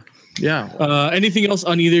 Never. Yeah. Anything else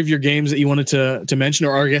on either of your games that you wanted to mention,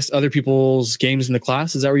 or I guess other people's games in the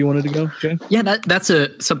class? Is that where you wanted to go? Okay. Yeah, that's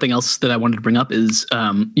something else that I wanted to bring up is,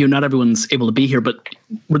 not everyone's able to be here, but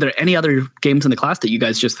were there any other games in the class that you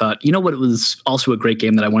guys just thought, what, it was also a great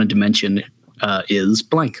game that I wanted to mention is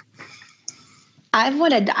blank?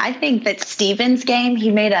 I think that Steven's game,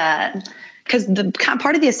 he made because the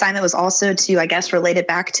part of the assignment was also to, I guess, relate it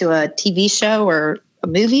back to a TV show or a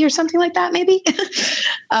movie or something like that, maybe.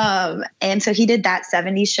 And so he did that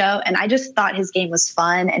 70s show, and I just thought his game was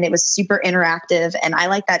fun and it was super interactive. And I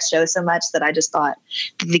like that show so much that I just thought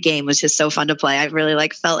the game was just so fun to play. I really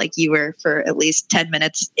felt like you were for at least 10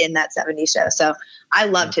 minutes in that 70s show. So I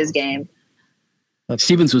loved his game.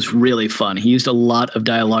 Stevens was really fun. He used a lot of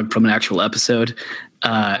dialogue from an actual episode.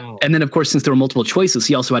 And then, of course, since there were multiple choices,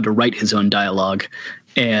 he also had to write his own dialogue.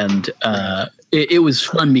 And it was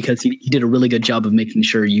fun because he did a really good job of making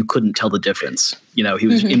sure you couldn't tell the difference. He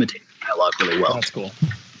was imitating dialogue really well. That's cool.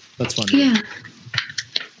 That's fun. Yeah.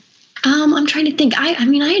 I'm trying to think.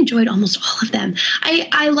 I enjoyed almost all of them.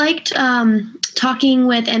 I liked talking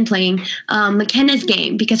with and playing McKenna's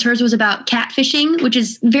game, because hers was about catfishing, which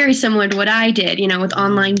is very similar to what I did, with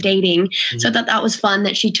online dating. Mm-hmm. So I thought that was fun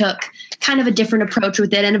that she took kind of a different approach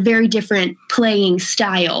with it and a very different playing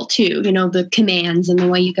style too, the commands and the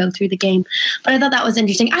way you go through the game. But I thought that was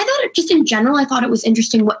interesting. I thought just in general, I thought it was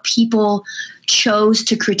interesting what people chose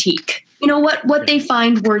to critique, what they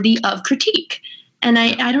find worthy of critique. And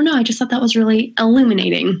I don't know, I just thought that was really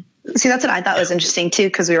illuminating. See, that's what I thought was interesting too,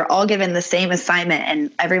 because we were all given the same assignment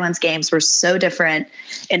and everyone's games were so different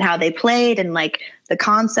in how they played and the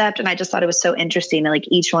concept. And I just thought it was so interesting that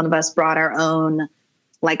each one of us brought our own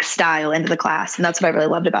style into the class. And that's what I really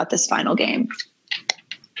loved about this final game.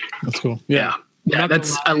 That's cool. Yeah.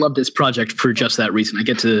 I love this project for just that reason. I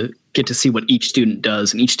get to see what each student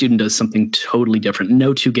does, and each student does something totally different.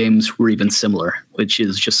 No two games were even similar, which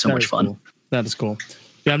is just so much fun. Cool. That is cool.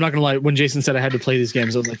 Yeah, I'm not gonna lie. When Jason said I had to play these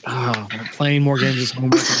games, I was like, I'm playing more games is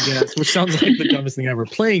homework, I guess, which sounds like the dumbest thing ever.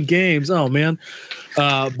 Playing games, oh man.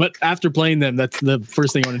 But after playing them, that's the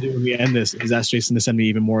first thing I want to do when we end this is ask Jason to send me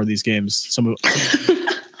even more of these games.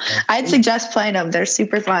 I'd suggest playing them. They're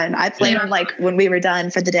super fun. I played them when we were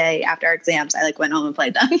done for the day after our exams. I went home and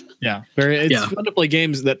played them. Yeah, it's fun to play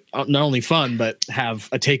games that are not only fun but have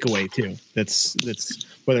a takeaway too. That's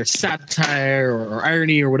whether it's satire or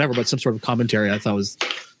irony or whatever, but some sort of commentary. I thought was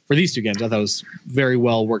for these two games. I thought was very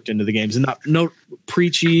well worked into the games, and no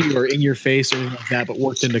preachy or in your face or anything like that, but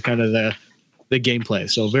worked into kind of the gameplay.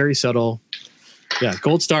 So very subtle. Yeah,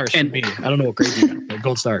 gold stars for me. I don't know what grade you got, but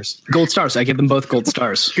gold stars. Gold stars. I give them both gold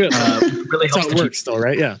stars. Good. Really That's how it works still,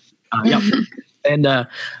 right? Yeah. Yeah. And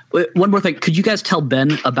one more thing. Could you guys tell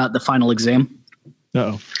Ben about the final exam?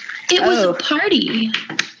 Uh-oh. It was a party.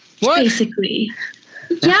 What? Basically.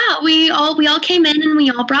 Yeah, we all came in and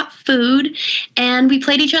we all brought food and we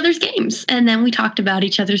played each other's games. And then we talked about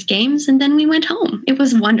each other's games and then we went home. It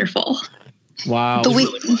was wonderful. Wow.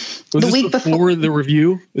 Was this week before the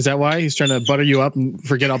review? Is that why he's trying to butter you up and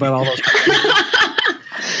forget about all those?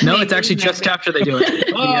 No, it's actually just after they do it.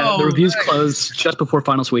 The reviews close just before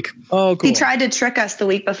finals week. Oh, cool. He tried to trick us the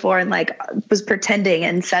week before and like was pretending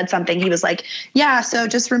and said something. He was like, yeah, so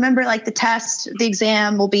just remember like the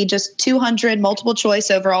exam will be just 200 multiple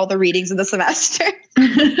choice over all the readings of the semester.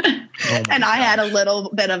 And I had a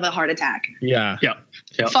little bit of a heart attack. Yeah.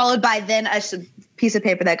 Followed by then a piece of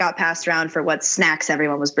paper that got passed around for what snacks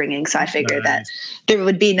everyone was bringing. So I figured that there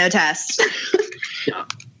would be no test. Yeah.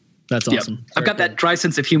 That's awesome. I've got that dry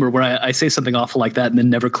sense of humor where I say something awful like that and then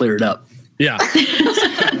never clear it up. Yeah.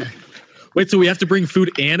 Wait, so we have to bring food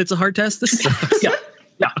and it's a hard test? This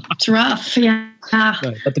Yeah. It's rough. Yeah.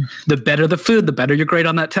 But the better the food, the better your grade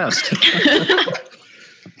on that test.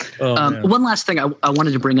 One last thing I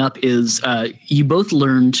wanted to bring up is you both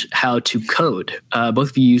learned how to code.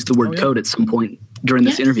 Both of you used the word code at some point during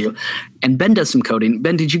this interview. And Ben does some coding.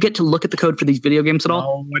 Ben, did you get to look at the code for these video games at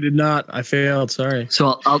all? No, I did not. I failed. Sorry.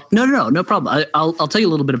 So no problem. I'll tell you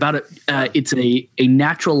a little bit about it. It's a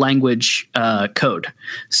natural language code.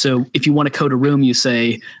 So if you want to code a room, you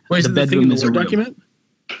say the bedroom is a room. Document?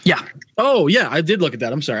 Yeah. Oh, yeah. I did look at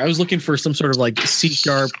that. I'm sorry. I was looking for some sort of like C#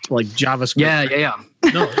 like JavaScript. Yeah.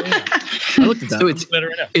 No. I looked at that. So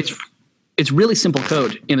it's really simple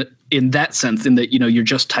code in that sense, in that you're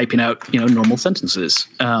just typing out normal sentences.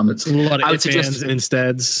 It's a lot of ifs, ands, and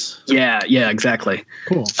insteads. Yeah, exactly.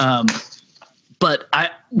 Cool. But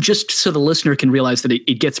I just so the listener can realize that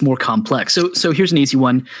it gets more complex. So here's an easy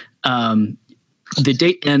one. The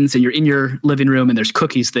date ends and you're in your living room and there's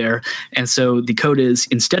cookies there. And so the code is,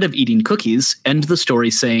 instead of eating cookies, end the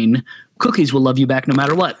story saying cookies will love you back no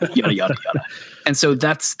matter what, yada, yada, yada. And so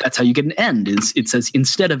that's how you get an end, is it says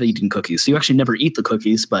instead of eating cookies. So you actually never eat the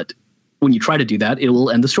cookies, but when you try to do that, it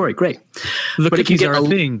will end the story. Great. But cookies are a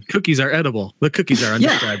thing. Cookies are edible. The cookies are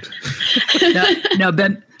undescribed. Now,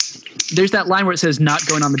 Ben, there's that line where it says not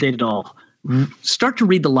going on the date at all. Start to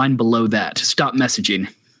read the line below that. Stop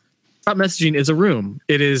messaging. Stop messaging is a room.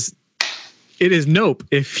 It is nope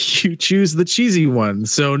if you choose the cheesy one.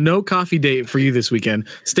 So no coffee date for you this weekend.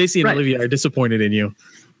 Stacy and Olivia are disappointed in you.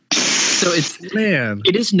 So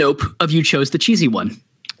it is nope if you chose the cheesy one.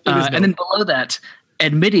 And then below that,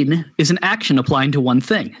 admitting is an action applying to one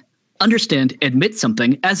thing. Understand admit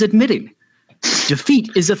something as admitting.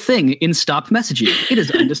 Defeat is a thing in stop messaging. It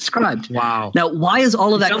is undescribed. Wow. Now, why is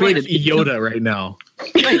all of that created? Like Yoda right now.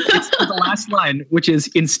 Right. It's the last line, which is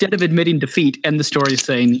instead of admitting defeat, end the story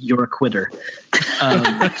saying you're a quitter.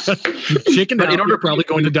 Chicken, but you're probably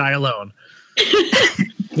going to die alone.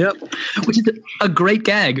 Yep. Which is a great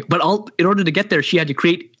gag. But in order to get there, she had to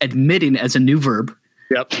create admitting as a new verb.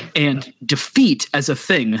 Yep. And defeat as a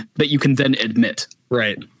thing that you can then admit.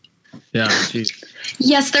 Right. Yeah. Geez.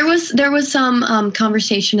 Yes, there was some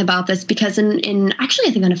conversation about this because in actually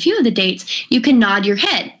I think on a few of the dates you can nod your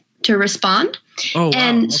head to respond. Oh, wow.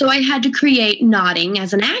 And so I had to create nodding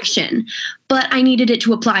as an action, but I needed it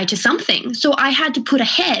to apply to something. So I had to put a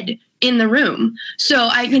head in the room. So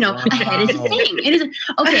a head is a thing. It is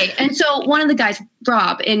okay. And so one of the guys,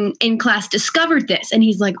 Rob, in class discovered this and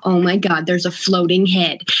he's like, oh my God, there's a floating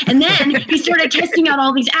head. And then he started testing out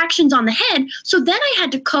all these actions on the head. So then I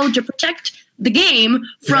had to code to protect the game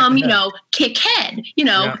from, kick head,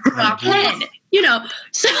 drop head,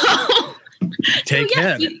 so take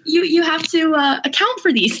head. You have to account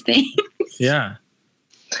for these things. Yeah.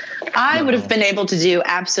 I would have been able to do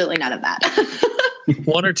absolutely none of that.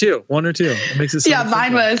 One or two. It makes it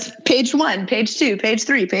mine simple. Was page 1, page 2, page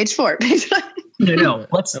 3, page 4, page 5. No.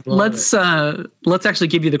 Let's actually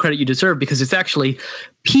give you the credit you deserve, because it's actually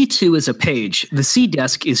P2 is a page. The C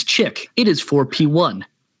desk is chick. It is for P1.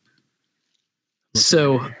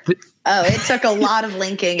 So it took a lot of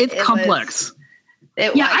linking. It's complex.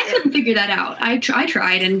 I couldn't figure that out. I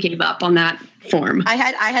tried and gave up on that form. I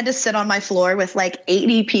had to sit on my floor with like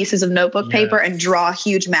 80 pieces of notebook paper and draw a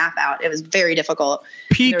huge map out. It was very difficult.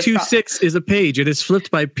 P26 is a page. It is flipped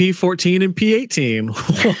by P14 and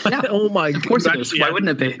P18. Yeah. Oh my God. Of course it is. Why wouldn't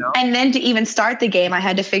it be? And then to even start the game, I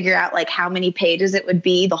had to figure out like how many pages it would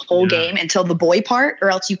be the whole game until the boy part, or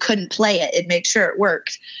else you couldn't play it. It'd make sure it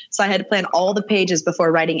worked. So I had to plan all the pages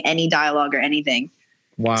before writing any dialogue or anything.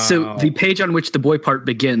 Wow. So the page on which the boy part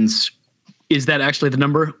begins, is that actually the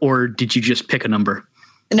number, or did you just pick a number?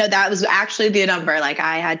 No, that was actually the number. Like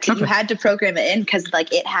you had to program it in because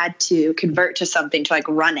like it had to convert to something to like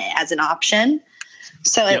run it as an option.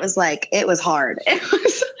 So it was like, it was hard.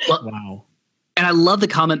 Wow. And I love the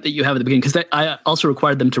comment that you have at the beginning, because I also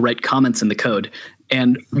required them to write comments in the code.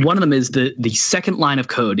 And one of them is the second line of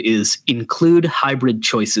code is include hybrid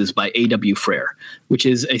choices by A.W. Frere, which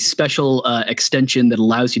is a special extension that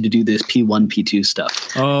allows you to do this P1, P2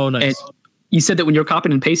 stuff. Oh, nice. You said that when you're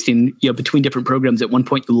copying and pasting, between different programs, at one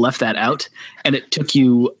point you left that out, and it took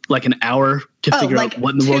you like an hour to figure out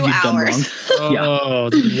what in the world you've done wrong. Oh,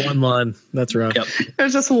 one line. That's rough. Yep.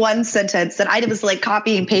 There's just one sentence that I was like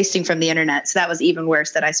copying and pasting from the internet. So that was even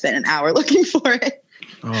worse that I spent an hour looking for it.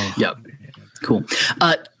 Oh, yep. Cool.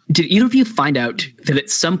 Did either of you find out that at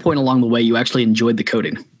some point along the way you actually enjoyed the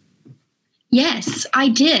coding? Yes, I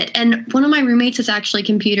did. And one of my roommates is actually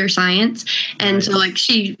computer science. And so like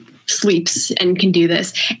she sleeps and can do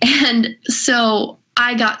this. And so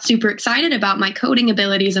I got super excited about my coding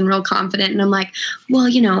abilities and real confident. And I'm like, well,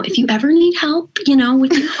 if you ever need help, with your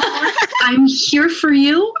homework, I'm here for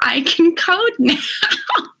you. I can code now.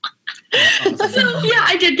 So yeah,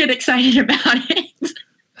 I did get excited about it.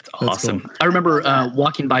 Awesome. Cool. I remember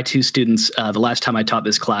walking by two students the last time I taught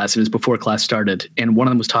this class. It was before class started. And one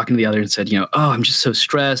of them was talking to the other and said, I'm just so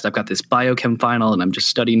stressed. I've got this biochem final and I'm just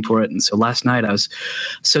studying for it. And so last night I was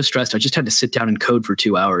so stressed. I just had to sit down and code for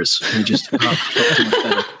 2 hours. And just felt too much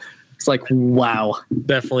better. It's like, wow.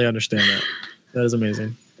 Definitely understand that. That is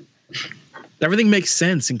amazing. Everything makes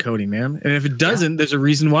sense in coding, man. And if it doesn't, there's a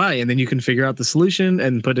reason why. And then you can figure out the solution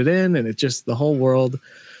and put it in. And it's just the whole world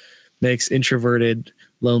makes introverted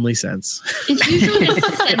lonely sense. It's usually a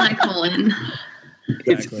semicolon.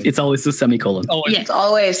 Exactly. It's always the semicolon. Always. Yes.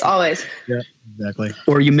 Always. Yeah, exactly.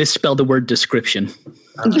 Or you misspelled the word description.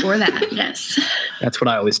 Or that, yes. That's what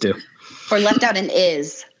I always do. Or left out an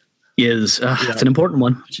is. That's an important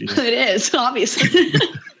one. Jeez. It is, obviously.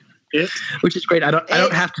 Which is great. I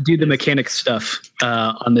don't have to do the mechanics stuff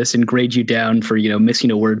on this and grade you down for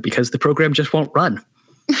missing a word because the program just won't run.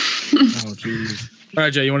 Oh, geez. All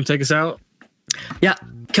right, Jay, you want to take us out? Yeah.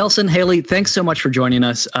 Kelson, Haley, thanks so much for joining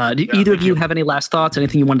us. Do either of you have any last thoughts?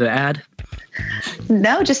 Anything you wanted to add?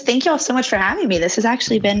 No, just thank you all so much for having me. This has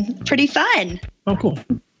actually been pretty fun. Oh, cool.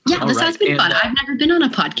 Yeah, this has been fun. I've never been on a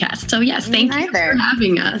podcast. So yes, thank you for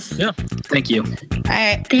having us. Yeah. Thank you. All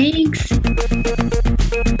right. Thanks.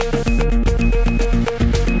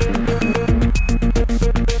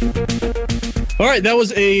 All right, that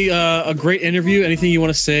was a great interview. Anything you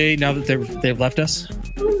want to say now that they've left us?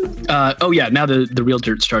 Now the real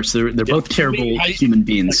dirt starts. They're both terrible human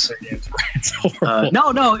beings. It's horrible.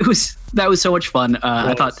 No, that was so much fun.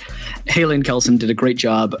 I thought Haley and Kelson did a great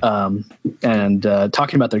job and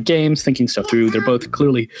talking about their games, thinking stuff through. They're both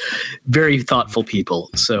clearly very thoughtful people.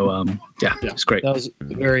 So it's great. That was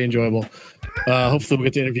very enjoyable. Hopefully we'll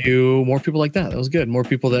get to interview more people like that. That was good. More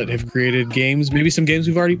people that have created games, maybe some games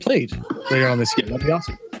we've already played later on this year. That'd be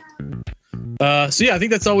awesome. I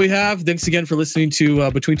think that's all we have. Thanks again for listening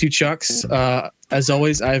to Between Two Chucks. As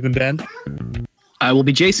always, I have been Ben. I will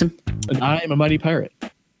be Jason. And I am a mighty pirate.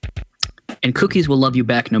 And cookies will love you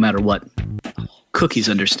back no matter what. Cookies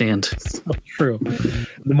understand. So true.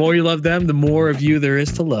 The more you love them, the more of you there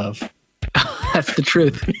is to love. That's the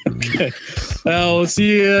truth. Okay. We'll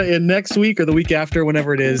see you in next week or the week after,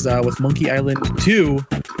 whenever it is, with Monkey Island 2,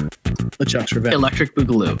 The Chuck's Revenge. Electric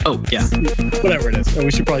Boogaloo. Oh, yeah. Whatever it is. We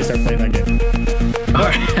should probably start playing that game. All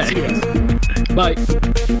right. See you guys.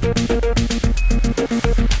 Bye.